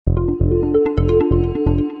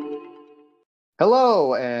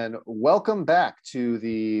Hello, and welcome back to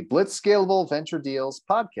the Blitzscalable Venture Deals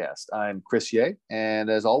podcast. I'm Chris Ye, and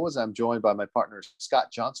as always, I'm joined by my partner, Scott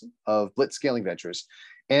Johnson of Blitzscaling Ventures.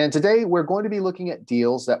 And today we're going to be looking at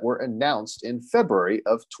deals that were announced in February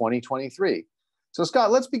of 2023. So, Scott,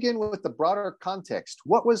 let's begin with the broader context.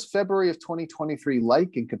 What was February of 2023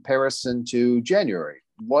 like in comparison to January?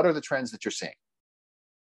 What are the trends that you're seeing?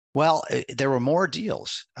 Well, there were more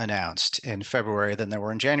deals announced in February than there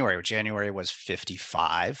were in January. January was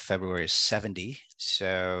 55, February is 70.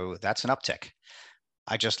 So that's an uptick.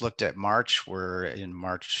 I just looked at March. We're in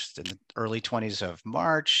March, in the early 20s of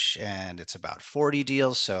March, and it's about 40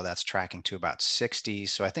 deals. So that's tracking to about 60.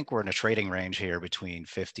 So I think we're in a trading range here between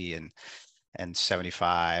 50 and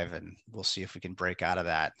 75. And we'll see if we can break out of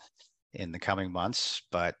that in the coming months.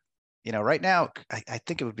 But right now, I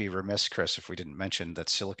think it would be remiss, Chris, if we didn't mention that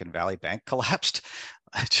Silicon Valley Bank collapsed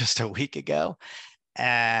just a week ago.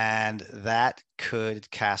 And that could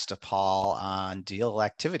cast a pall on deal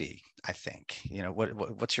activity, I think.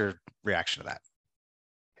 What's your reaction to that?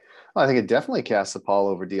 I think it definitely casts a pall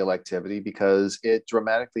over deal activity because it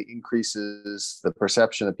dramatically increases the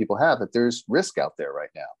perception that people have that there's risk out there right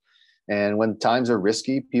now. And when times are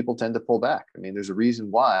risky, people tend to pull back. I mean, there's a reason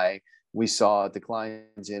why we saw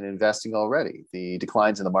declines in investing already. The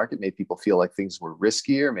declines in the market made people feel like things were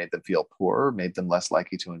riskier, made them feel poorer, made them less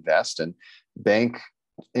likely to invest. And bank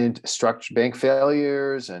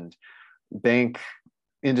failures and bank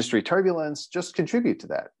industry turbulence just contribute to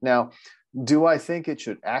that. Now, do I think it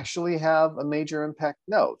should actually have a major impact?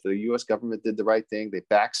 No, the US government did the right thing. They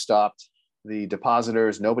backstopped the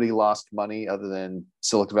depositors. Nobody lost money other than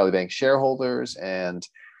Silicon Valley Bank shareholders and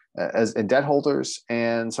debt holders.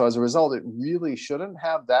 And so as a result, it really shouldn't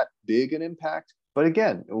have that big an impact. But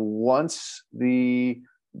again, once the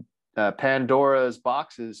Pandora's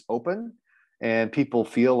box is open and people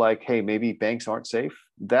feel like, hey, maybe banks aren't safe,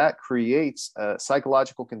 that creates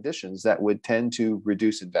psychological conditions that would tend to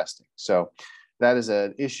reduce investing. So that is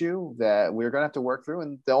an issue that we're going to have to work through.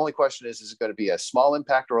 And the only question is it going to be a small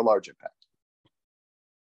impact or a large impact?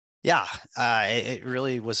 Yeah, it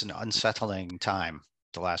really was an unsettling time.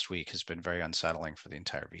 The last week has been very unsettling for the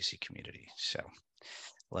entire VC community. So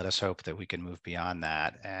let us hope that we can move beyond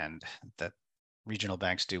that and that regional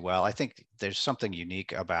banks do well. I think there's something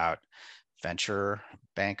unique about venture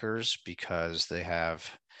bankers because they have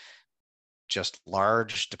just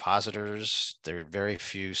large depositors. There are very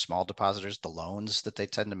few small depositors. The loans that they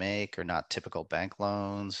tend to make are not typical bank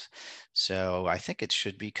loans. So I think it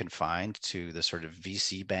should be confined to the sort of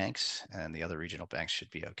VC banks, and the other regional banks should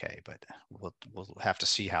be okay. But we'll have to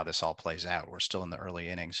see how this all plays out. We're still in the early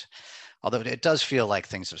innings, although it does feel like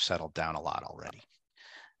things have settled down a lot already.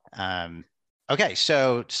 Okay,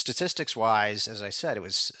 so statistics wise, as I said, it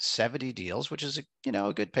was 70 deals, which is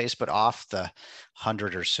a good pace, but off the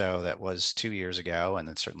 100 or so that was 2 years ago, and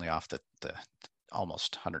then certainly off the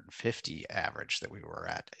almost 150 average that we were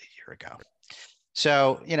at a year ago.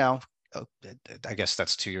 So, I guess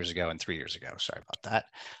that's 2 years ago and 3 years ago. Sorry about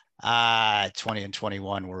that. 20 and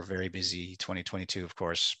 21 were very busy. 2022, of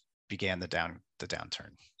course, began the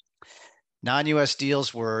downturn. Non-US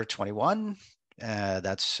deals were 21.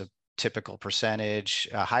 That's a typical percentage,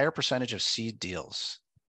 a higher percentage of seed deals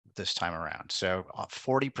this time around. So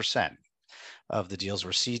 40% of the deals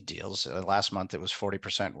were seed deals. Last month, it was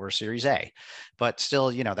 40% were Series A. But still,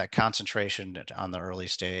 that concentration on the early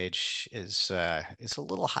stage is a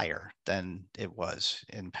little higher than it was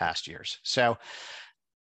in past years. So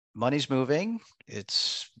money's moving.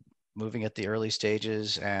 It's moving at the early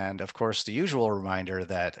stages. And of course, the usual reminder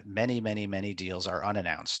that many, many, many deals are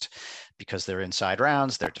unannounced because they're inside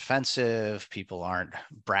rounds, they're defensive, people aren't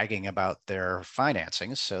bragging about their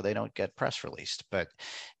financings, so they don't get press released. But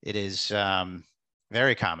it is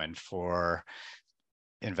very common for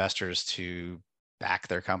investors to back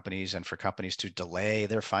their companies and for companies to delay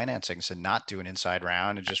their financings and not do an inside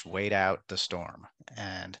round and just wait out the storm.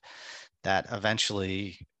 And that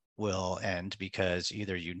eventually will end because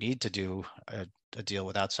either you need to do a deal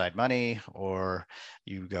with outside money or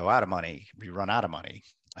you go out of money, you run out of money.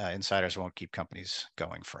 Insiders won't keep companies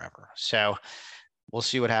going forever. So we'll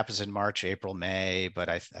see what happens in March, April, May. But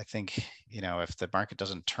I think, if the market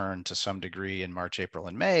doesn't turn to some degree in March, April,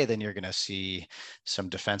 and May, then you're going to see some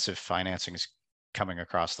defensive financings coming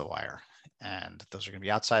across the wire. And those are going to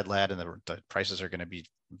be outside led, and the prices are going to be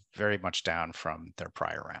very much down from their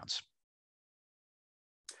prior rounds.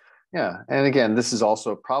 Yeah. And again, this is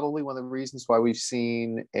also probably one of the reasons why we've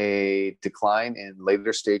seen a decline in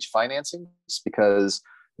later stage financings because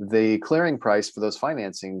the clearing price for those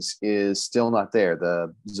financings is still not there.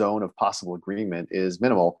 The zone of possible agreement is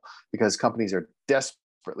minimal because companies are desperate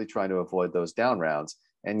desperately trying to avoid those down rounds.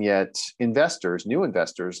 And yet investors, new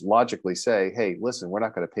investors, logically say, hey, listen, we're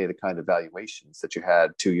not going to pay the kind of valuations that you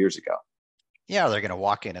had 2 years ago. Yeah, they're going to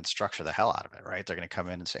walk in and structure the hell out of it, right? They're going to come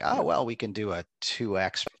in and say, oh, Yeah. well, we can do a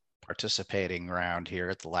 2x participating round here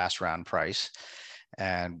at the last round price,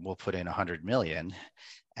 and we'll put in 100 million.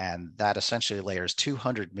 And that essentially layers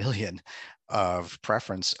 200 million of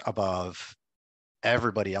preference above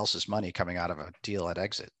everybody else's money coming out of a deal at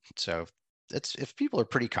exit. So if people are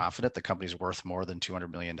pretty confident the company's worth more than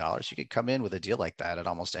 $200 million, you could come in with a deal like that at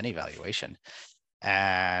almost any valuation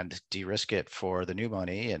and de-risk it for the new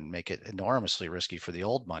money and make it enormously risky for the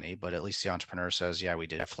old money. But at least the entrepreneur says, yeah, we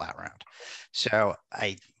did a flat round. So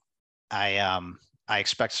I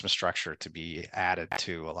expect some structure to be added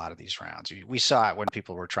to a lot of these rounds. We saw it when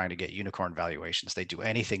people were trying to get unicorn valuations. They do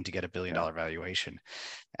anything to get $1 billion valuation,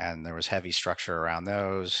 and there was heavy structure around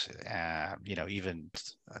those. Even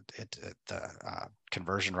the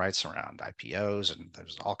conversion rights around IPOs, and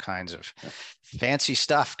there's all kinds of fancy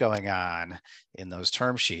stuff going on in those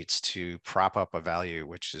term sheets to prop up a value,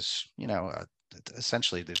 which is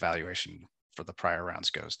essentially the valuation for the prior rounds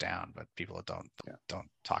goes down, but people don't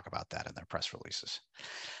talk about that in their press releases.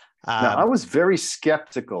 Now, I was very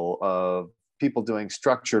skeptical of people doing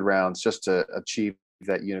structured rounds just to achieve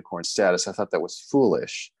that unicorn status. I thought that was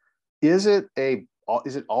foolish. Is it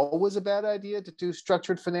always a bad idea to do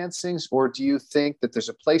structured financings, or do you think that there's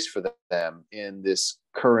a place for them in this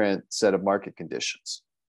current set of market conditions?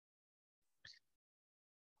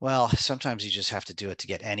 Well, sometimes you just have to do it to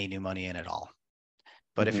get any new money in at all.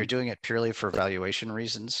 But if you're doing it purely for valuation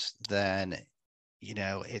reasons, then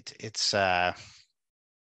it's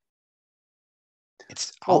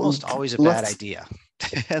almost always a bad idea,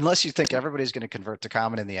 unless you think everybody's going to convert to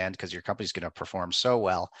common in the end because your company's going to perform so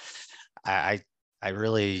well. I'm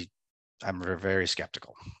very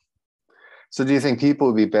skeptical. So do you think people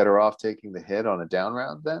would be better off taking the hit on a down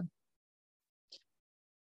round then?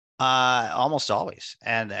 Almost always,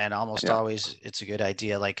 and almost always, it's a good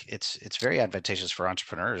idea. Like it's very advantageous for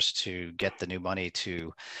entrepreneurs to get the new money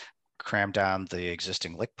to cram down the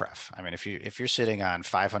existing lick pref. I mean, if you're sitting on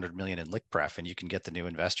 500 million in lick pref and you can get the new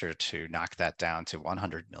investor to knock that down to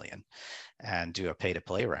 100 million and do a pay to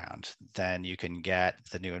play round, then you can get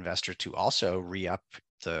the new investor to also re-up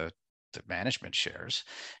the management shares.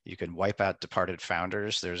 You can wipe out departed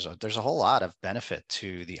founders. There's a whole lot of benefit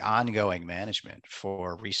to the ongoing management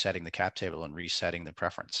for resetting the cap table and resetting the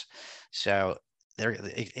preference. So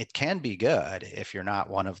it can be good if you're not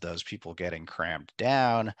one of those people getting crammed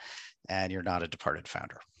down and you're not a departed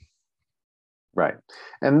founder. Right.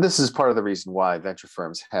 And this is part of the reason why venture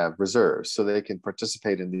firms have reserves, so they can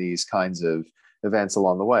participate in these kinds of events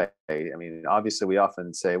along the way. I mean, obviously, we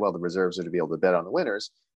often say, well, the reserves are to be able to bet on the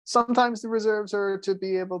winners. Sometimes the reserves are to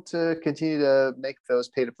be able to continue to make those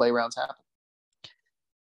pay-to-play rounds happen.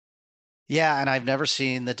 Yeah, and I've never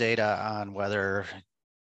seen the data on whether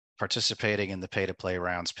participating in the pay-to-play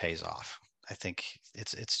rounds pays off. I think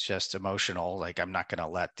it's just emotional. Like, I'm not going to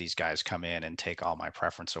let these guys come in and take all my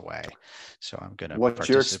preference away. So I'm going to What's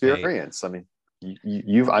your experience? I mean,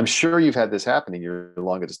 I'm sure you've had this happen in your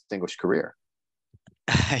long and distinguished career.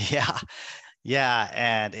 Yeah,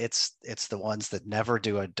 and it's the ones that never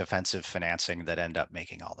do a defensive financing that end up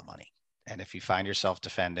making all the money. And if you find yourself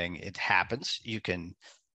defending, it happens. You can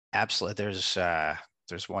absolutely.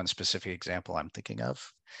 There's one specific example I'm thinking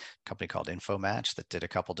of, a company called InfoMatch that did a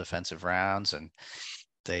couple defensive rounds, and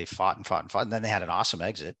they fought and fought and fought, and then they had an awesome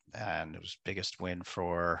exit, and it was biggest win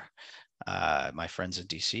for my friends in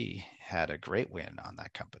DC. Had a great win on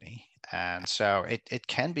that company, and so it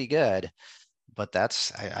can be good. But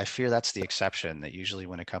I fear that's the exception, that usually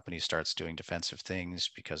when a company starts doing defensive things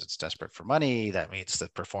because it's desperate for money, that means the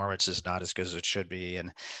performance is not as good as it should be,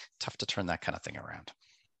 and tough to turn that kind of thing around.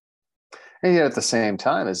 And yet at the same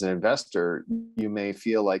time, as an investor, you may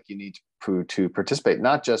feel like you need to participate,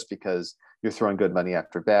 not just because you're throwing good money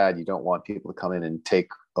after bad, you don't want people to come in and take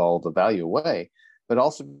all the value away, but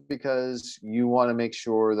also because you want to make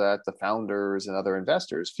sure that the founders and other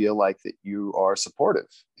investors feel like that you are supportive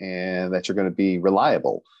and that you're going to be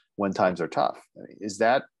reliable when times are tough. Is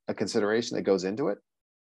that a consideration that goes into it?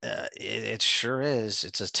 It sure is.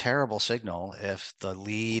 It's a terrible signal if the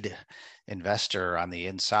lead investor on the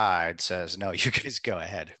inside says, no, you guys go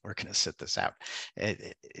ahead, we're going to sit this out.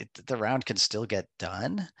 The round can still get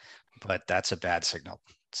done, but that's a bad signal.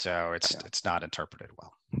 So it's not interpreted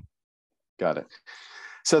well. Got it.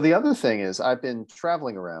 So the other thing is, I've been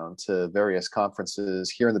traveling around to various conferences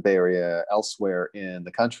here in the Bay Area, elsewhere in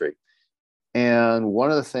the country. And one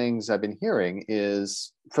of the things I've been hearing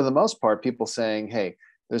is, for the most part, people saying, hey,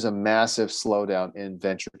 there's a massive slowdown in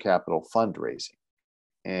venture capital fundraising.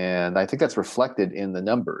 And I think that's reflected in the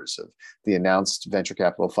numbers of the announced venture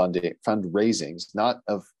capital fundraisings, not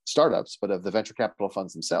of startups, but of the venture capital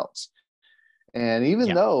funds themselves. And even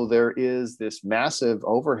Yeah. though there is this massive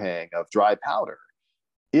overhang of dry powder,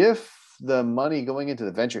 if the money going into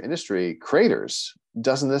the venture industry craters,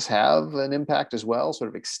 doesn't this have an impact as well, sort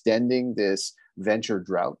of extending this venture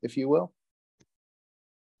drought, if you will?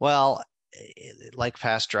 Well, like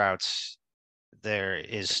past droughts, there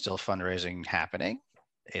is still fundraising happening.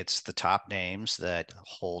 It's the top names that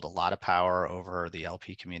hold a lot of power over the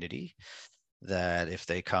LP community, that if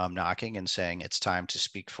they come knocking and saying it's time to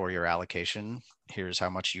speak for your allocation, here's how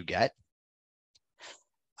much you get.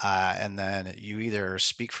 And then you either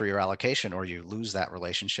speak for your allocation or you lose that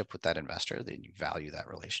relationship with that investor. Then you value that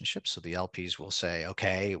relationship. So the LPs will say,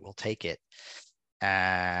 okay, we'll take it.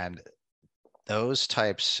 And those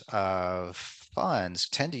types of funds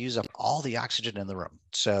tend to use up all the oxygen in the room.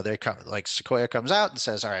 So they come, like Sequoia comes out and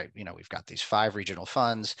says, all right, we've got these 5 regional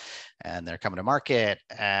funds and they're coming to market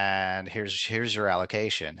and here's your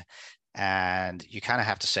allocation. And you kind of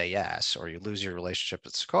have to say yes, or you lose your relationship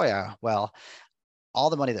with Sequoia. Well, all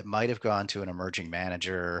the money that might have gone to an emerging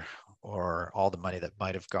manager or all the money that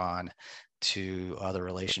might have gone to other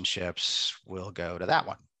relationships will go to that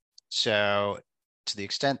one. So to the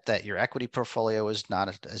extent that your equity portfolio is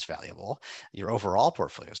not as valuable, your overall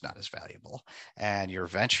portfolio is not as valuable, and your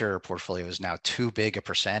venture portfolio is now too big a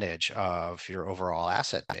percentage of your overall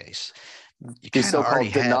asset base, you The kind of already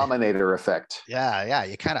so-called had, denominator effect. yeah,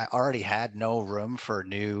 you kind of already had no room for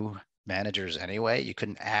new managers anyway. You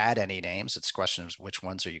couldn't add any names. It's a question of which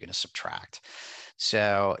ones are you going to subtract.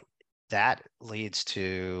 So that leads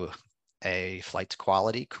to a flight to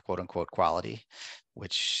quality, quote unquote quality,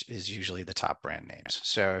 which is usually the top brand names.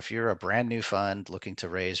 So if you're a brand new fund looking to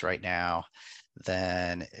raise right now,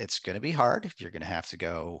 then it's going to be hard. You're going to have to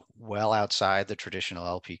go well outside the traditional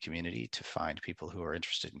LP community to find people who are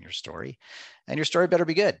interested in your story. And your story better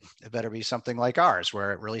be good. It better be something like ours,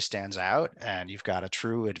 where it really stands out and you've got a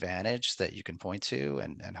true advantage that you can point to,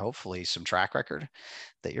 and hopefully some track record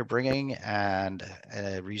that you're bringing, and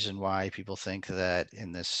a reason why people think that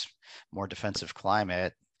in this more defensive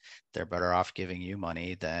climate, they're better off giving you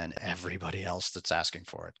money than everybody else that's asking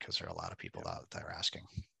for it, because there are a lot of people out there asking.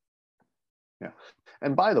 Yeah.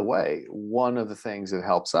 And by the way, one of the things that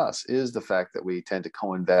helps us is the fact that we tend to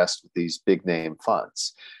co-invest with these big name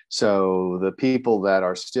funds. So the people that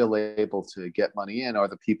are still able to get money in are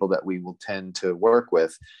the people that we will tend to work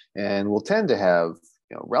with, and will tend to have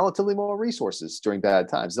relatively more resources during bad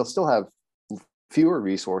times. They'll still have fewer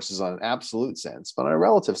resources on an absolute sense, but on a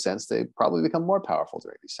relative sense, they probably become more powerful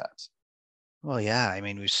during these times. Well, yeah, I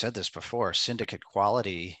mean, we've said this before, syndicate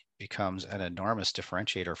quality becomes an enormous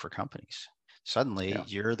differentiator for companies. Suddenly, Yeah.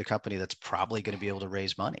 you're the company that's probably going to be able to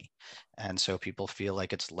raise money. And so people feel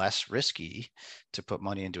like it's less risky to put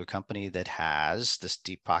money into a company that has this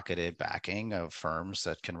deep pocketed backing of firms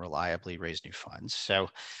that can reliably raise new funds. So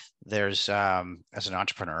there's, as an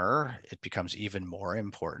entrepreneur, it becomes even more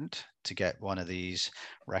important to get one of these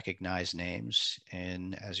recognized names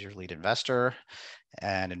in as your lead investor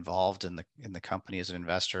and involved in the company as an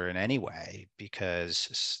investor in any way,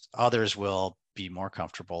 because others will be more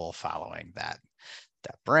comfortable following that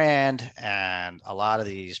brand. And a lot of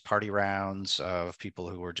these party rounds of people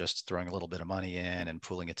who are just throwing a little bit of money in and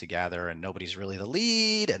pooling it together, and nobody's really the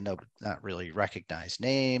lead and not really recognized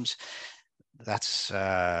names, that's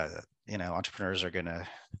entrepreneurs are going to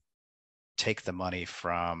take the money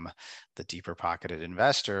from the deeper pocketed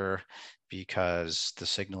investor, because the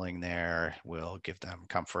signaling there will give them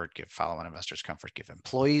comfort, give follow-on investors comfort, give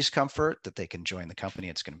employees comfort that they can join the company.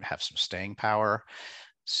 It's going to have some staying power.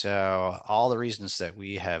 So all the reasons that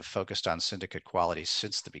we have focused on syndicate quality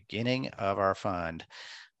since the beginning of our fund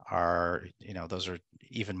are, those are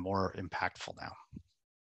even more impactful now.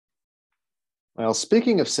 Well,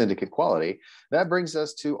 speaking of syndicate quality, that brings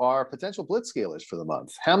us to our potential Blitzscalers for the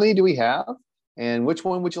month. How many do we have, and which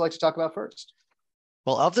one would you like to talk about first?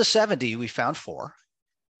 Well, of the 70, we found 4,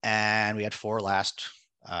 and we had 4 last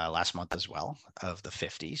month as well of the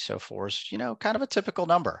 50. So 4 is, kind of a typical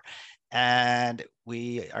number. And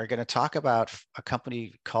we are going to talk about a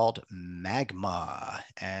company called Magma,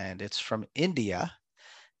 and it's from India,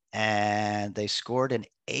 and they scored an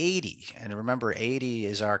 80. And remember, 80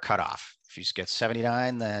 is our cutoff. If you get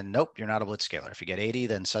 79, then nope, you're not a Blitzscaler. If you get 80,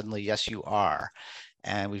 then suddenly, yes, you are.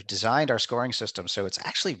 And we've designed our scoring system so it's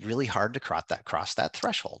actually really hard to cross that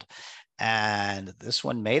threshold. And this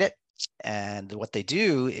one made it. And what they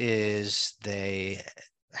do is they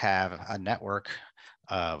have a network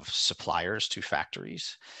of suppliers to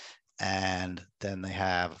factories, And then they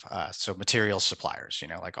have so material suppliers,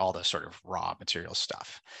 like all the sort of raw material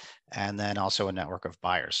stuff, and then also a network of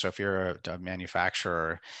buyers. So if you're a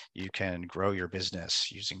manufacturer, you can grow your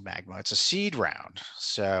business using Magma. It's a seed round,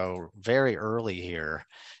 so very early here,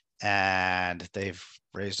 and they've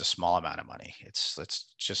raised a small amount of money. It's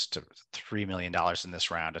just $3 million in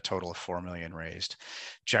this round, a total of 4 million raised.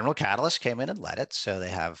 General Catalyst came in and led it, so they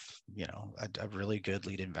have a really good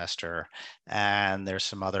lead investor, and there's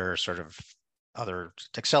some other sort of other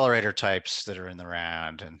accelerator types that are in the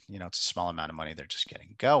round, and it's a small amount of money. They're just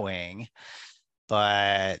getting going,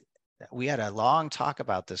 but we had a long talk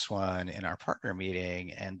about this one in our partner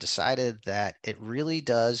meeting and decided that it really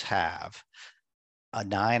does have a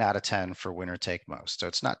 9 out of 10 for winner take most. So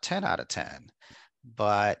it's not 10 out of 10,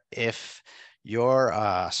 but if you're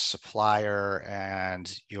a supplier and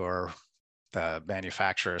your the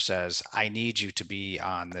manufacturer says, I need you to be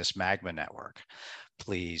on this Magma network,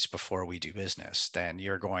 please, before we do business, then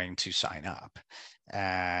you're going to sign up.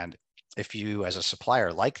 And if you as a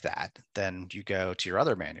supplier like that, then you go to your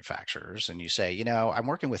other manufacturers and you say, I'm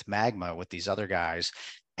working with Magma with these other guys,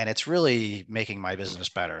 and it's really making my business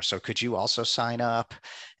better. So could you also sign up?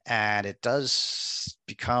 And it does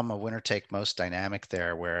become a winner take most dynamic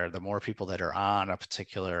there, where the more people that are on a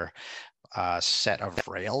particular set of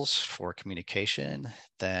rails for communication,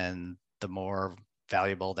 then the more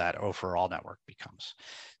valuable that overall network becomes.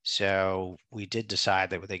 So we did decide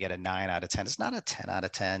that they get a 9 out of 10. It's not a 10 out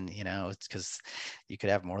of 10, it's because you could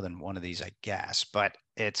have more than one of these, I guess, but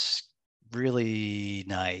it's really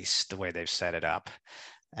nice the way they've set it up.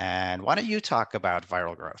 And why don't you talk about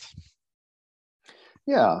viral growth?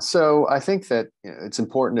 Yeah, so I think that it's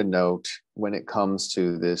important to note when it comes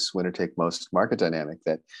to this winner take most market dynamic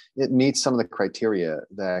that it meets some of the criteria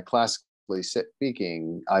that classically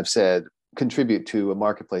speaking, I've said contribute to a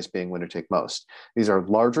marketplace being winner take most. These are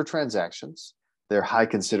larger transactions, they're high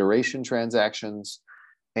consideration transactions,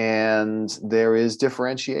 and there is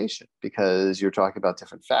differentiation because you're talking about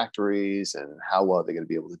different factories and how well they're going to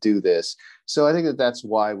be able to do this. So I think that that's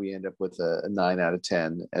why we end up with a 9 out of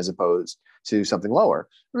 10 as opposed to something lower.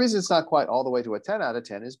 The reason it's not quite all the way to a 10 out of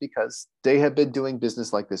 10 is because they have been doing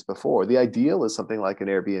business like this before. The ideal is something like an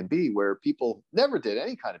Airbnb where people never did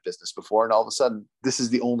any kind of business before, and all of a sudden this is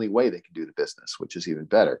the only way they can do the business, which is even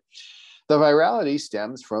better. The virality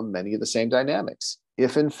stems from many of the same dynamics.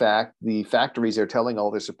 If in fact the factories are telling all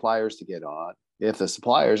their suppliers to get on, if the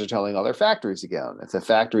suppliers are telling all their factories to get on, if the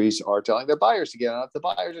factories are telling their buyers to get on, if the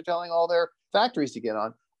buyers are telling all their factories to get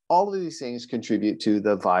on, all of these things contribute to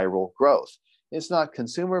the viral growth. It's not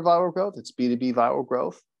consumer viral growth, it's B2B viral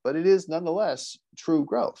growth, but it is nonetheless true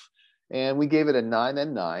growth. And we gave it a 9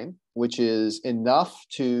 and 9, which is enough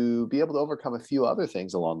to be able to overcome a few other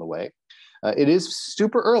things along the way. It is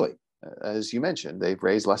super early. As you mentioned, they've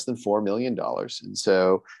raised less than $4 million. And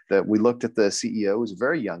so that we looked at the CEO, who's a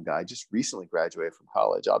very young guy, just recently graduated from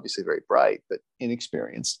college, obviously very bright, but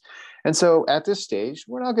inexperienced. And so at this stage,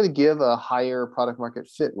 we're not going to give a higher product market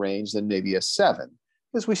fit range than maybe a 7,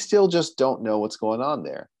 because we still just don't know what's going on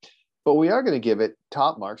there. But we are going to give it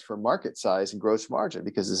top marks for market size and gross margin,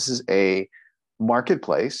 because this is a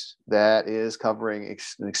marketplace that is covering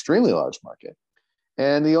an extremely large market.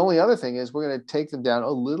 And the only other thing is we're going to take them down a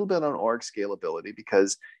little bit on org scalability,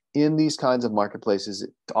 because in these kinds of marketplaces, it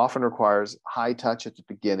often requires high touch at the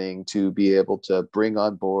beginning to be able to bring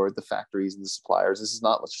on board the factories and the suppliers. This is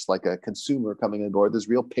not just like a consumer coming on board. There's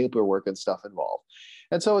real paperwork and stuff involved.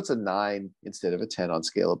 And so it's a 9 instead of a 10 on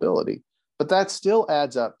scalability. But that still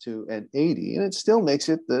adds up to an 80, and it still makes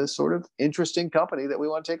it the sort of interesting company that we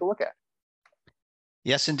want to take a look at.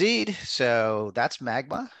 Yes, indeed. So that's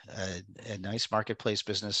Magma, a nice marketplace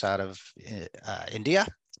business out of India.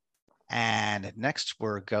 And next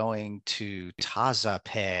we're going to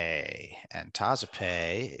TazaPay. And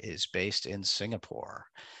TazaPay is based in Singapore.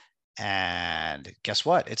 And guess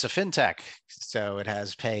what? It's a fintech. So it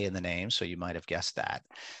has pay in the name. So you might have guessed that.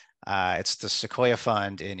 It's the Sequoia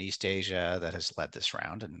Fund in East Asia that has led this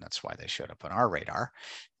round, and that's why they showed up on our radar.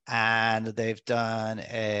 And they've done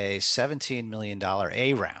a $17 million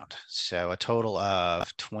A round. So a total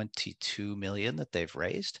of 22 million that they've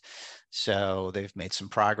raised. So they've made some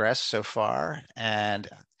progress so far. And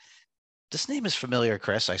this name is familiar,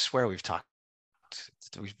 Chris. I swear we've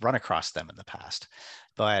run across them in the past,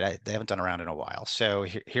 but they haven't done a round in a while. So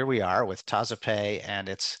here we are with TazaPay, and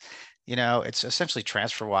it's essentially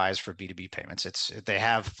TransferWise for B2B payments. They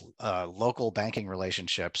have local banking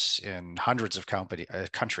relationships in hundreds of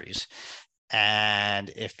countries. And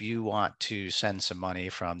if you want to send some money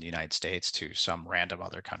from the United States to some random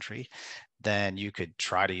other country, then you could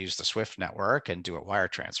try to use the Swift network and do a wire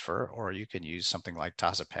transfer, or you can use something like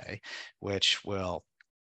TazaPay, which will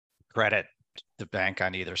credit the bank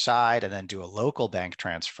on either side and then do a local bank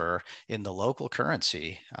transfer in the local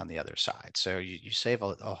currency on the other side. So you save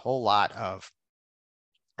a whole lot of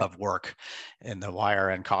work in the wire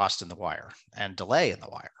and cost in the wire and delay in the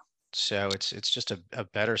wire. So it's just a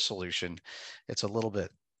better solution. It's a little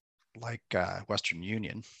bit like Western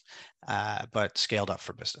Union, but scaled up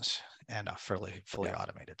for business and fully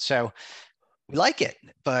automated. So we like it,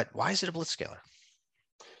 but why is it a blitzscaler?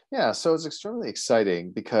 Yeah, so it's extremely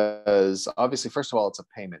exciting because obviously, first of all, it's a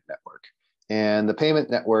payment network. And the payment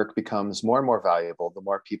network becomes more and more valuable the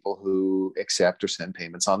more people who accept or send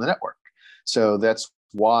payments on the network. So that's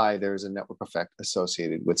why there's a network effect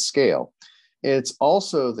associated with scale. It's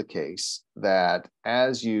also the case that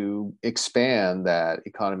as you expand that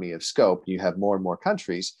economy of scope, you have more and more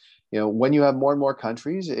countries. When you have more and more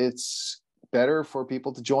countries, it's better for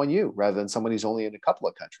people to join you rather than someone who's only in a couple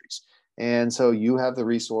of countries. And so you have the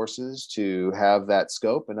resources to have that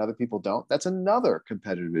scope and other people don't. That's another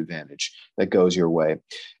competitive advantage that goes your way.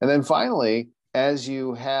 And then finally, as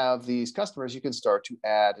you have these customers, you can start to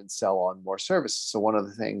add and sell on more services. So one of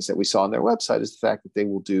the things that we saw on their website is the fact that they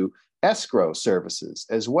will do escrow services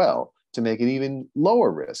as well to make it even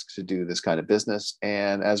lower risk to do this kind of business.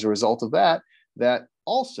 And as a result of that, that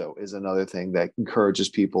also is another thing that encourages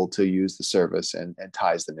people to use the service and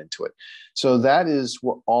ties them into it. So that is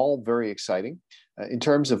all very exciting. In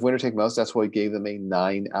terms of winner take most, that's why we gave them a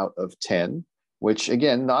 9 out of 10, which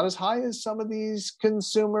again, not as high as some of these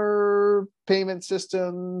consumer payment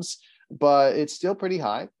systems, but it's still pretty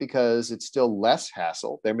high because it's still less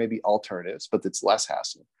hassle. There may be alternatives, but it's less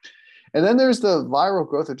hassle. And then there's the viral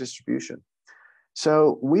growth of distribution.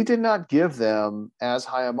 So we did not give them as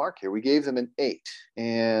high a mark here. We gave them an 8.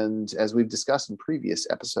 And as we've discussed in previous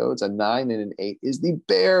episodes, a 9 and an 8 is the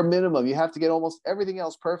bare minimum. You have to get almost everything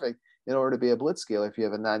else perfect in order to be a blitzscaler if you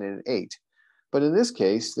have a 9 and an 8. But in this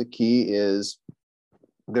case, the key is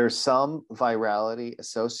there's some virality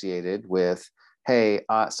associated with, hey,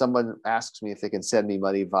 someone asks me if they can send me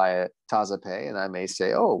money via TazaPay, and I may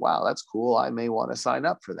say, oh, wow, that's cool. I may want to sign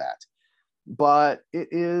up for that. But it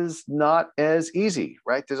is not as easy,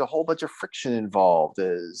 right? There's a whole bunch of friction involved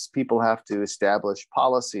as people have to establish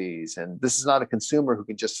policies. And this is not a consumer who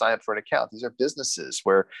can just sign up for an account. These are businesses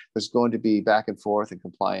where there's going to be back and forth and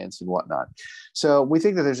compliance and whatnot. So we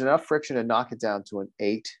think that there's enough friction to knock it down to an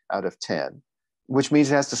 8 out of 10, which means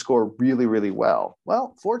it has to score really, really well.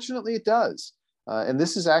 Well, fortunately, it does. And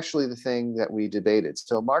this is actually the thing that we debated.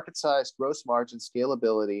 So market size, gross margin,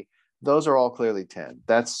 scalability, those are all clearly 10.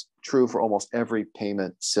 That's true for almost every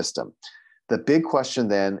payment system. The big question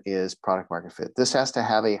then is product market fit. This has to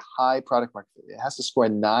have a high product market fit. It has to score a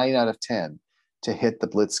 9 out of 10 to hit the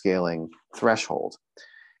blitzscaling threshold.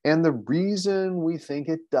 And the reason we think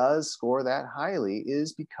it does score that highly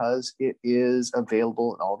is because it is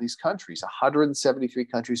available in all these countries, 173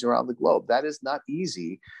 countries around the globe. That is not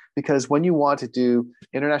easy because when you want to do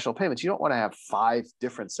international payments, you don't want to have 5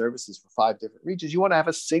 different services for 5 different regions. You want to have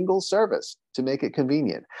a single service to make it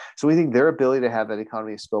convenient. So we think their ability to have that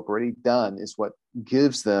economy of scope already done is what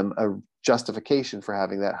gives them a justification for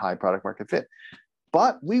having that high product market fit.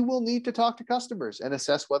 But we will need to talk to customers and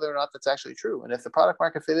assess whether or not that's actually true. And if the product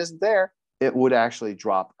market fit isn't there, it would actually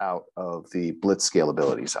drop out of the blitz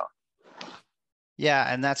scalability zone. Yeah,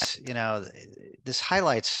 and that's, this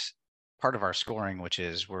highlights part of our scoring, which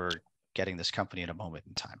is we're getting this company in a moment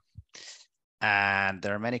in time. And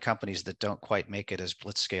there are many companies that don't quite make it as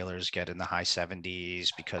blitzscalers, get in the high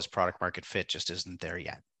 70s because product market fit just isn't there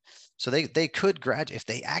yet. So they could graduate, if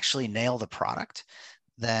they actually nail the product,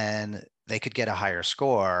 then they could get a higher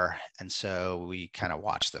score. And so we kind of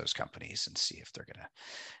watch those companies and see if they're going to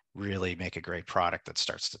really make a great product that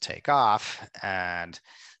starts to take off. And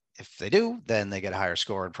if they do, then they get a higher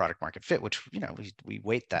score in product market fit, which, we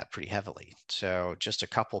weight that pretty heavily. So just a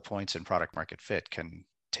couple points in product market fit can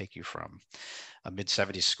take you from a mid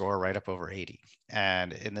 70s score right up over 80.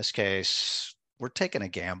 And in this case, we're taking a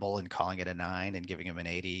gamble and calling it a 9 and giving them an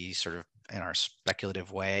 80 sort of in our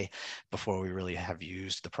speculative way before we really have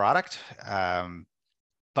used the product.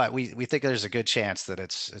 But we think there's a good chance that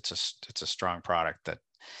it's a strong product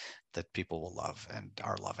that people will love and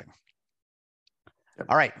are loving. Yep.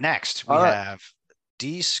 All right, next we have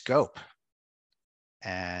D-Scope.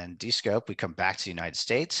 And D-Scope, we come back to the United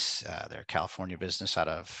States. They're a California business out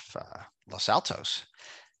of Los Altos.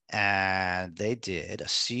 And they did a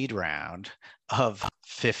seed round of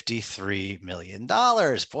 $53 million.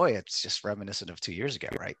 Boy, it's just reminiscent of 2 years ago,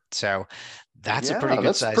 right? So that's a pretty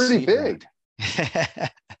good size seed round.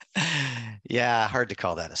 Yeah, hard to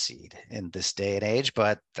call that a seed in this day and age,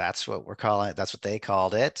 but that's what we're calling it. That's what they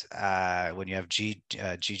called it. When you have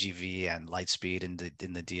GGV and Lightspeed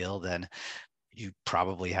in the deal, then you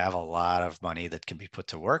probably have a lot of money that can be put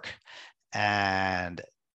to work. And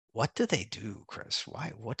what do they do, Chris?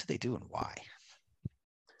 Why? What do they do and why?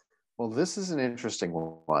 Well, this is an interesting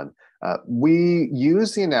one. We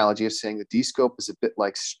use the analogy of saying that Dscope is a bit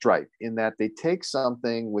like Stripe in that they take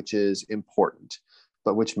something which is important,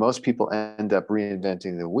 but which most people end up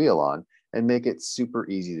reinventing the wheel on and make it super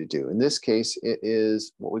easy to do. In this case, it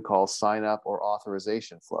is what we call sign up or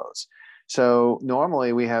authorization flows. So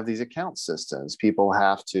normally we have these account systems. People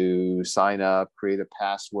have to sign up, create a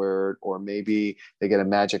password, or maybe they get a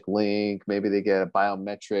magic link, maybe they get a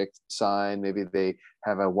biometric sign, maybe they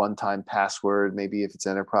have a one-time password. Maybe if it's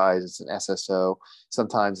enterprise, it's an SSO.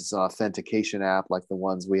 Sometimes it's an authentication app like the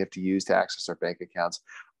ones we have to use to access our bank accounts.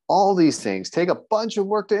 All these things take a bunch of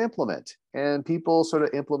work to implement, and people sort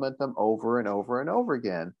of implement them over and over and over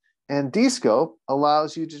again. And Dscope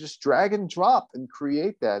allows you to just drag and drop and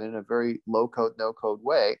create that in a very low code, no code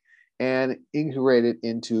way and integrate it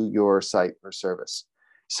into your site or service.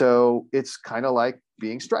 So it's kind of like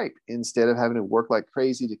being Stripe. Instead of having to work like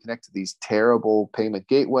crazy to connect to these terrible payment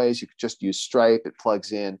gateways, you could just use Stripe. It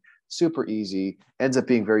plugs in, super easy, ends up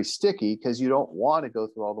being very sticky because you don't want to go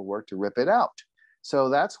through all the work to rip it out. So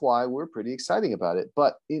that's why we're pretty excited about it.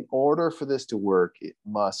 But in order for this to work, it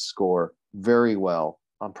must score very well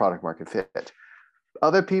on product market fit.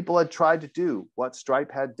 Other people had tried to do what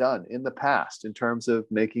Stripe had done in the past in terms of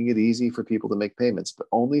making it easy for people to make payments, but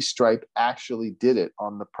only Stripe actually did it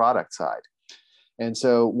on the product side. And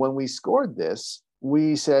so when we scored this,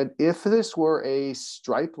 we said if this were a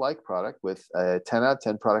Stripe-like product with a 10 out of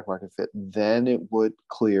 10 product market fit, then it would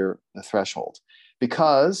clear the threshold.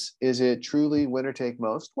 Because is it truly winner take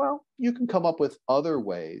most? Well, you can come up with other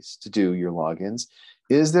ways to do your logins.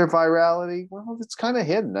 Is there virality? Well, it's kind of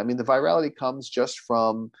hidden. I mean, the virality comes just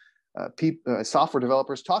from software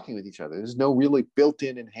developers talking with each other. There's no really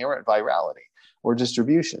built-in inherent virality or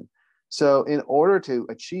distribution. So in order to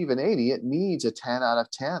achieve an 80, it needs a 10 out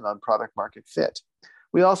of 10 on product market fit.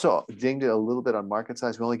 We also dinged it a little bit on market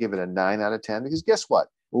size. We only give it a 9 out of 10 because guess what?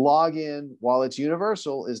 Login, while it's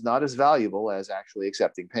universal, is not as valuable as actually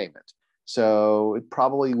accepting payment. So it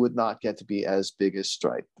probably would not get to be as big as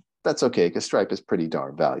Stripe. That's okay because Stripe is pretty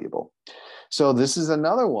darn valuable. So this is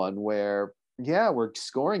another one where, yeah, we're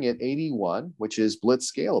scoring at 81, which is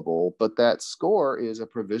Blitzscalable, but that score is a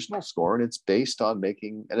provisional score and it's based on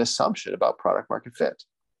making an assumption about product market fit.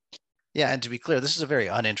 Yeah, and to be clear, this is a very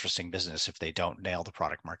uninteresting business if they don't nail the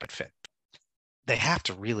product market fit. They have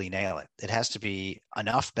to really nail it. It has to be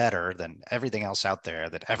enough better than everything else out there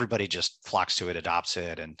that everybody just flocks to it, adopts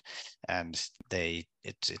it, and it's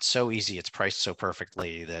so easy, it's priced so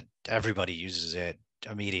perfectly that everybody uses it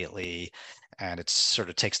immediately, and it sort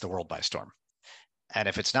of takes the world by storm. And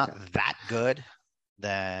if it's not that good,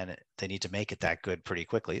 then they need to make it that good pretty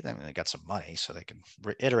quickly. I mean, they got some money, so they can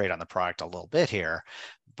iterate on the product a little bit here.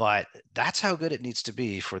 But that's how good it needs to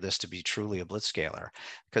be for this to be truly a blitzscaler.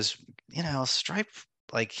 Because, Stripe,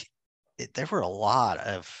 like, there were a lot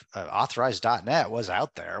of authorized.net was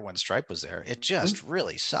out there when Stripe was there. It just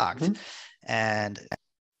really sucked. Mm-hmm. And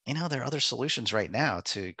there are other solutions right now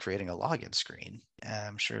to creating a login screen.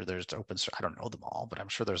 I'm sure there's open source. I don't know them all, but I'm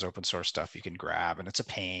sure there's open source stuff you can grab, and it's a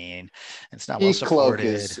pain. It's not well eCloak supported.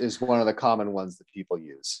 is one of the common ones that people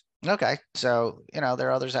use. Okay, so there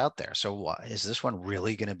are others out there. So what, is this one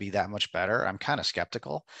really going to be that much better? I'm kind of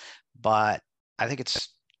skeptical, but I think it's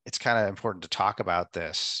kind of important to talk about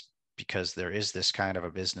this because there is this kind of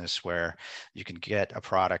a business where you can get a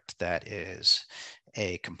product that is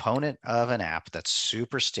a component of an app that's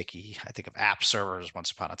super sticky. I think of app servers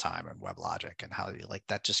once upon a time and WebLogic and how like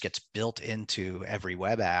that just gets built into every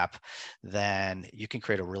web app. Then you can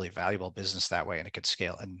create a really valuable business that way, and it could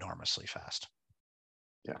scale enormously fast.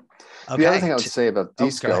 Yeah. The other Okay. thing I would say about Oh, go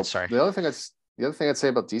ahead. Dscope, Sorry. the other thing I'd say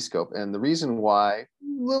about Dscope, and the reason why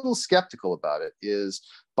I'm a little skeptical about it is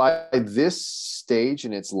by this stage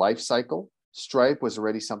in its life cycle, Stripe was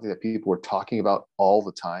already something that people were talking about all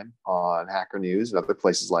the time on Hacker News and other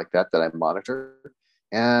places like that I monitor.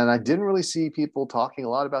 And I didn't really see people talking a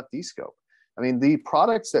lot about Dscope. I mean, the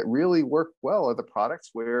products that really work well are the products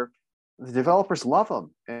where the developers love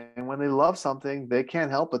them. And when they love something, they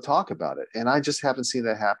can't help but talk about it. And I just haven't seen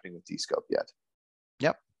that happening with Dscope yet.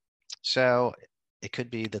 Yep. So it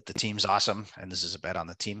could be that the team's awesome, and this is a bet on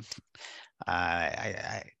the team.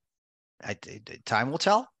 Time will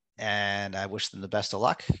tell, and I wish them the best of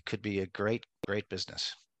luck. Could be a great, great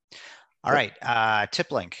business. All right,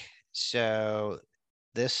 tip link. So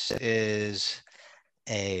This is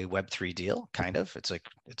a Web3 deal, kind of.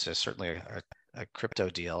 It's certainly a crypto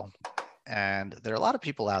deal. And there are a lot of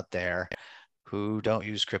people out there who don't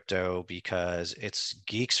use crypto because it's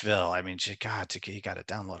Geeksville. I mean, God, you got to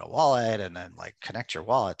download a wallet and then like connect your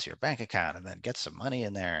wallet to your bank account and then get some money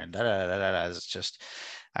in there and da da da da. It's just,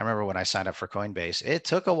 I remember when I signed up for Coinbase, it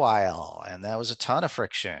took a while and that was a ton of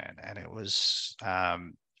friction. And it was,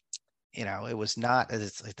 it was not,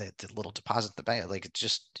 it's like the little deposit at the bank. Like it's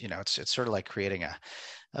just, it's sort of like creating a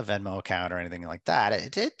Venmo account or anything like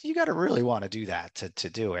that. You got to really want to do that to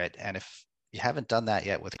do it. And if you haven't done that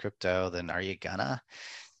yet with crypto, then are you gonna?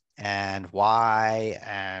 And why?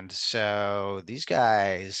 And so these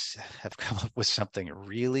guys have come up with something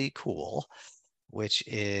really cool, which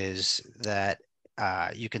is that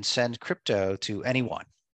you can send crypto to anyone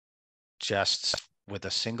just with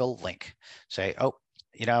a single link. Say, oh,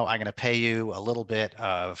 I'm going to pay you a little bit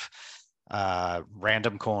of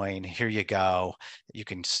random coin. Here you go. You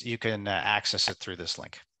can access it through this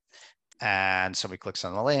link. And somebody clicks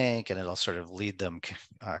on the link and it'll sort of lead them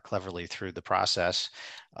cleverly through the process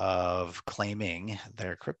of claiming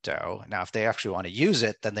their crypto. Now, if they actually want to use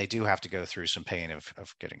it, then they do have to go through some pain of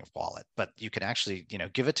getting a wallet, but you can actually,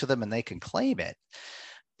 give it to them and they can claim it,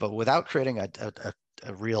 but without creating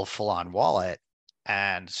a real full-on wallet.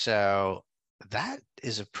 And so that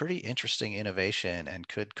is a pretty interesting innovation and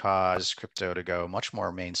could cause crypto to go much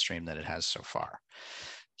more mainstream than it has so far.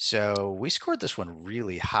 So we scored this one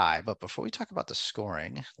really high, but before we talk about the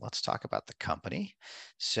scoring, let's talk about the company.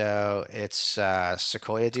 So it's a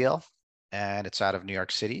Sequoia deal, and it's out of New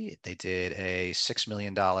York City. They did a $6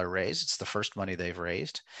 million raise. It's the first money they've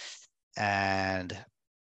raised. And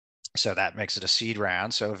so that makes it a seed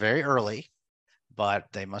round. So very early, but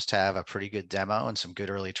they must have a pretty good demo and some good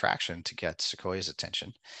early traction to get Sequoia's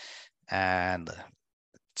attention. And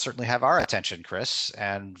certainly have our attention, Chris.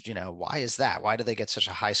 And, why is that? Why do they get such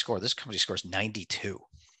a high score? This company scores 92.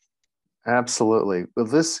 Absolutely. Well,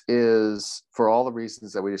 this is for all the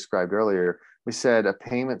reasons that we described earlier. We said a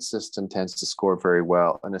payment system tends to score very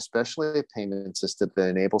well, and especially a payment system that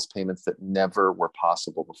enables payments that never were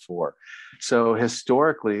possible before. So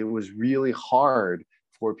historically, it was really hard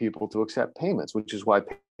for people to accept payments, which is why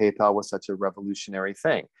PayPal was such a revolutionary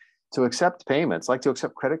thing. To accept payments, like to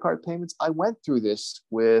accept credit card payments, I went through this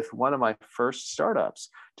with one of my first startups.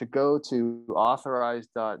 To go to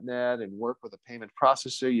authorize.net and work with a payment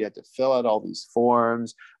processor, you had to fill out all these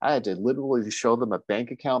forms. I had to literally show them a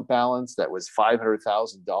bank account balance that was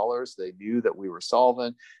 $500,000. They knew that we were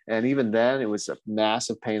solvent. And even then, it was a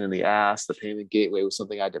massive pain in the ass. The payment gateway was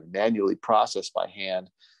something I had to manually process by hand.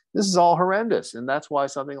 This is all horrendous. And that's why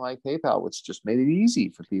something like PayPal, which just made it easy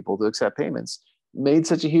for people to accept payments, made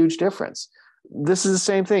such a huge difference. This is the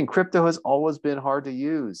same thing. Crypto has always been hard to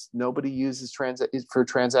use. Nobody uses for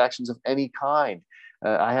transactions of any kind.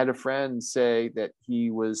 I had a friend say that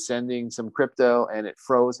he was sending some crypto and it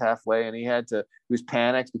froze halfway, and he was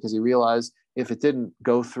panicked because he realized if it didn't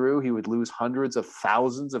go through, he would lose hundreds of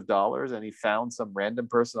thousands of dollars. And he found some random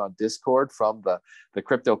person on Discord from the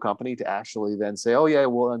crypto company to actually then say, oh yeah,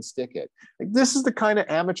 we'll unstick it. Like, this is the kind of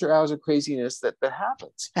amateur hours of craziness that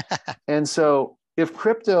happens. And so if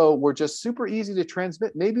crypto were just super easy to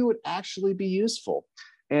transmit, maybe it would actually be useful.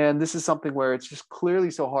 And this is something where it's just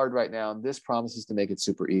clearly so hard right now. And this promises to make it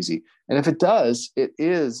super easy. And if it does, it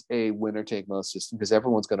is a winner take most system because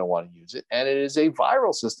everyone's going to want to use it. And it is a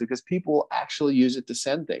viral system because people will actually use it to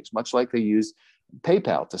send things, much like they use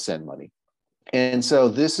PayPal to send money. And so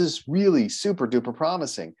this is really super duper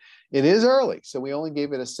promising. It is early. So we only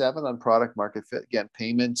gave it a 7 on product market fit. Again,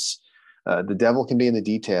 payments. The devil can be in the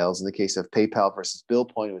details. In the case of PayPal versus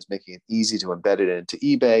BillPoint, it was making it easy to embed it into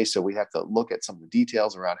eBay. So we have to look at some of the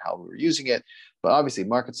details around how we were using it. But obviously,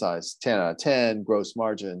 market size 10 out of 10, gross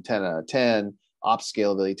margin 10 out of 10, ops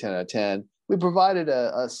scalability 10 out of 10. We provided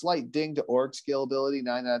a slight ding to org scalability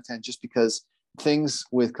 9 out of 10, just because things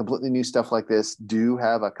with completely new stuff like this do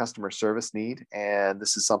have a customer service need. And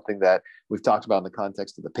this is something that we've talked about in the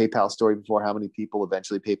context of the PayPal story before, how many people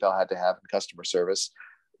eventually PayPal had to have in customer service.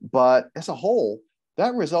 But as a whole,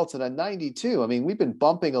 that results in a 92. I mean, we've been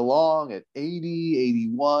bumping along at 80,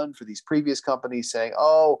 81 for these previous companies saying,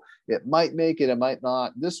 oh, it might make it, it might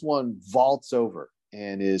not. This one vaults over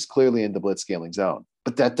and is clearly in the blitzscaling zone.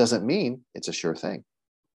 But that doesn't mean it's a sure thing.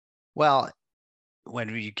 Well, when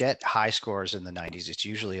you get high scores in the 90s, it's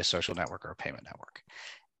usually a social network or a payment network.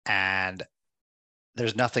 And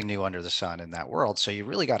there's nothing new under the sun in that world. So you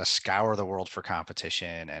really got to scour the world for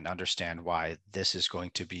competition and understand why this is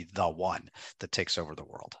going to be the one that takes over the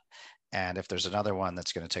world. And if there's another one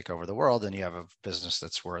that's going to take over the world, then you have a business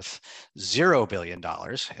that's worth $0 billion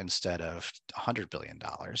instead of $100 billion.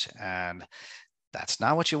 And that's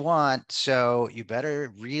not what you want. So you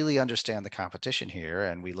better really understand the competition here.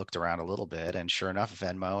 And we looked around a little bit, and sure enough,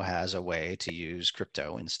 Venmo has a way to use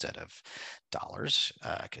crypto instead of dollars,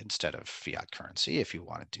 instead of fiat currency, if you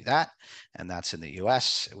want to do that. And that's in the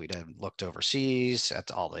US. We then looked overseas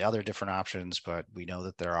at all the other different options, but we know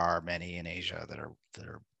that there are many in Asia that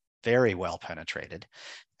are very well penetrated.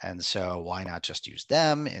 And so why not just use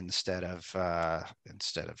them instead of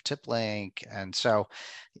TipLink? And so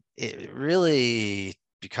it really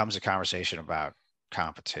becomes a conversation about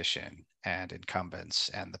competition and incumbents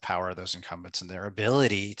and the power of those incumbents and their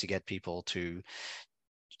ability to get people to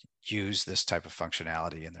use this type of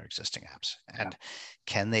functionality in their existing apps. And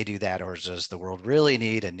can they do that, or does the world really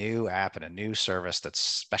need a new app and a new service that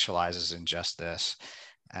specializes in just this?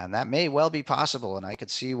 And that may well be possible. And I could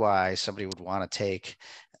see why somebody would want to take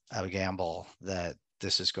a gamble that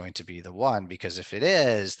this is going to be the one, because if it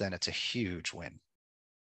is, then it's a huge win.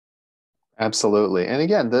 Absolutely. And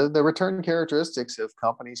again, the return characteristics of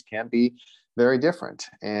companies can be very different.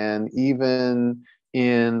 And even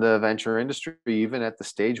in the venture industry, even at the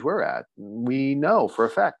stage we're at, we know for a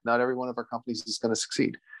fact not every one of our companies is going to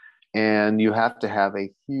succeed. And you have to have a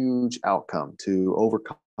huge outcome to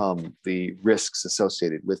overcome the risks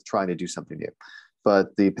associated with trying to do something new.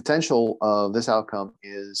 But the potential of this outcome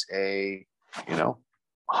is a,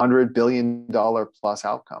 $100 billion plus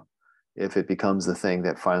outcome if it becomes the thing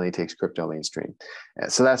that finally takes crypto mainstream.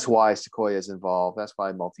 And so that's why Sequoia is involved. That's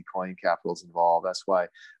why Multicoin Capital is involved. That's why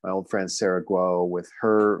my old friend Sarah Guo with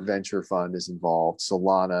her venture fund is involved.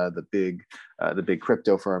 Solana, the big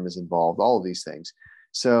crypto firm, is involved. All of these things.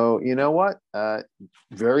 So you know what?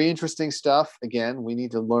 Very interesting stuff. Again, we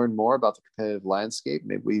need to learn more about the competitive landscape.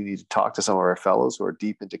 Maybe we need to talk to some of our fellows who are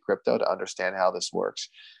deep into crypto to understand how this works.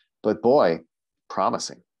 But boy,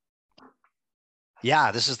 promising.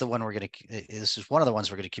 Yeah, this is the one this is one of the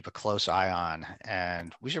ones we're going to keep a close eye on,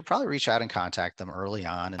 and we should probably reach out and contact them early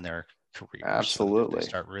on in their careers. Absolutely. So if they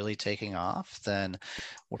start really taking off, then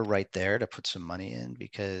we're right there to put some money in,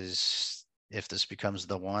 because if this becomes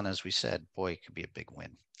the one, as we said, boy, it could be a big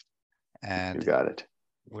win. And you got it.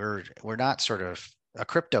 We're not sort of a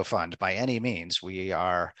crypto fund by any means. We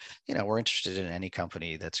are, we're interested in any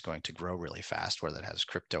company that's going to grow really fast, whether it has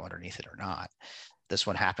crypto underneath it or not. This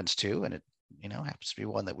one happens to, and it happens to be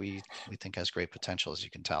one that we think has great potential, as you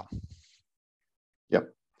can tell.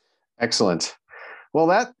 Yep. Excellent. Well,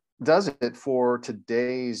 that does it for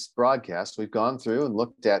today's broadcast. We've gone through and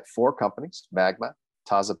looked at 4 companies: Magma,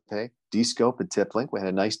 TazaPay, Dscope, and TipLink. We had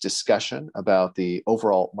a nice discussion about the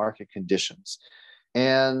overall market conditions.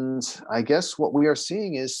 And I guess what we are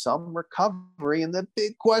seeing is some recovery. And the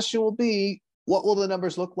big question will be, what will the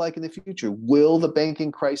numbers look like in the future? Will the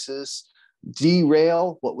banking crisis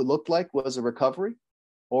derail what would look like was a recovery?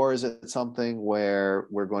 Or is it something where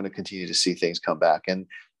we're going to continue to see things come back? And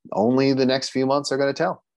only the next few months are going to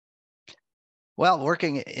tell. Well,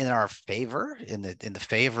 working in our favor, in the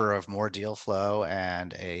favor of more deal flow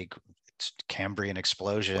and a Cambrian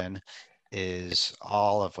explosion, is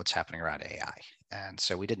all of what's happening around AI. And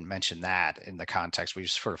so we didn't mention that in the context. We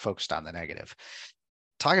just sort of focused on the negative.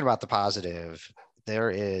 Talking about the positive, there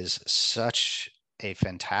is such a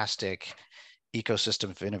fantastic ecosystem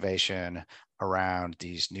of innovation around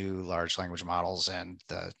these new large language models and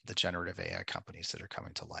the generative AI companies that are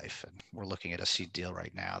coming to life. And we're looking at a seed deal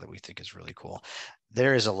right now that we think is really cool.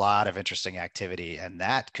 There is a lot of interesting activity, and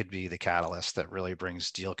that could be the catalyst that really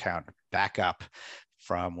brings deal count back up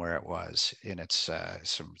from where it was in its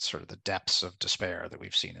some sort of the depths of despair that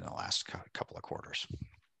we've seen in the last couple of quarters.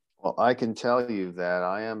 Well, I can tell you that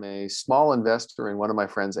I am a small investor in one of my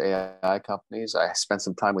friend's AI companies. I spent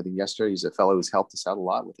some time with him yesterday. He's a fellow who's helped us out a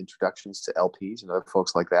lot with introductions to LPs and other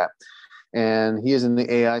folks like that. And he is in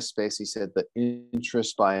the AI space. He said the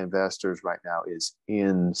interest by investors right now is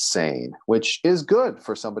insane, which is good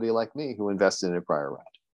for somebody like me who invested in a prior round.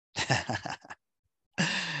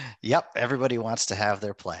 Yep, everybody wants to have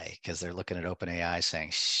their play because they're looking at OpenAI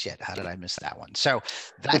saying, shit, how did I miss that one? So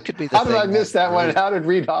that could be the how thing. How did I miss that one? How did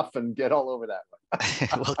Reid Hoffman get all over that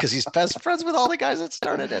one? Well, because he's best friends with all the guys that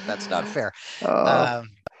started it. That's not fair.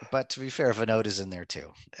 But to be fair, Vinod is in there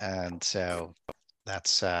too. And so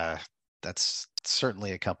that's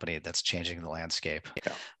certainly a company that's changing the landscape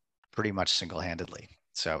pretty much single-handedly.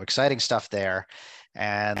 So exciting stuff there.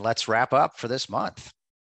 And let's wrap up for this month.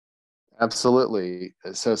 Absolutely.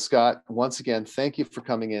 So, Scott, once again, thank you for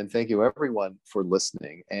coming in. Thank you, everyone, for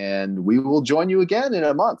listening. And we will join you again in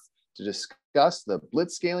a month to discuss the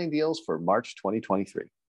blitzscaling deals for March 2023.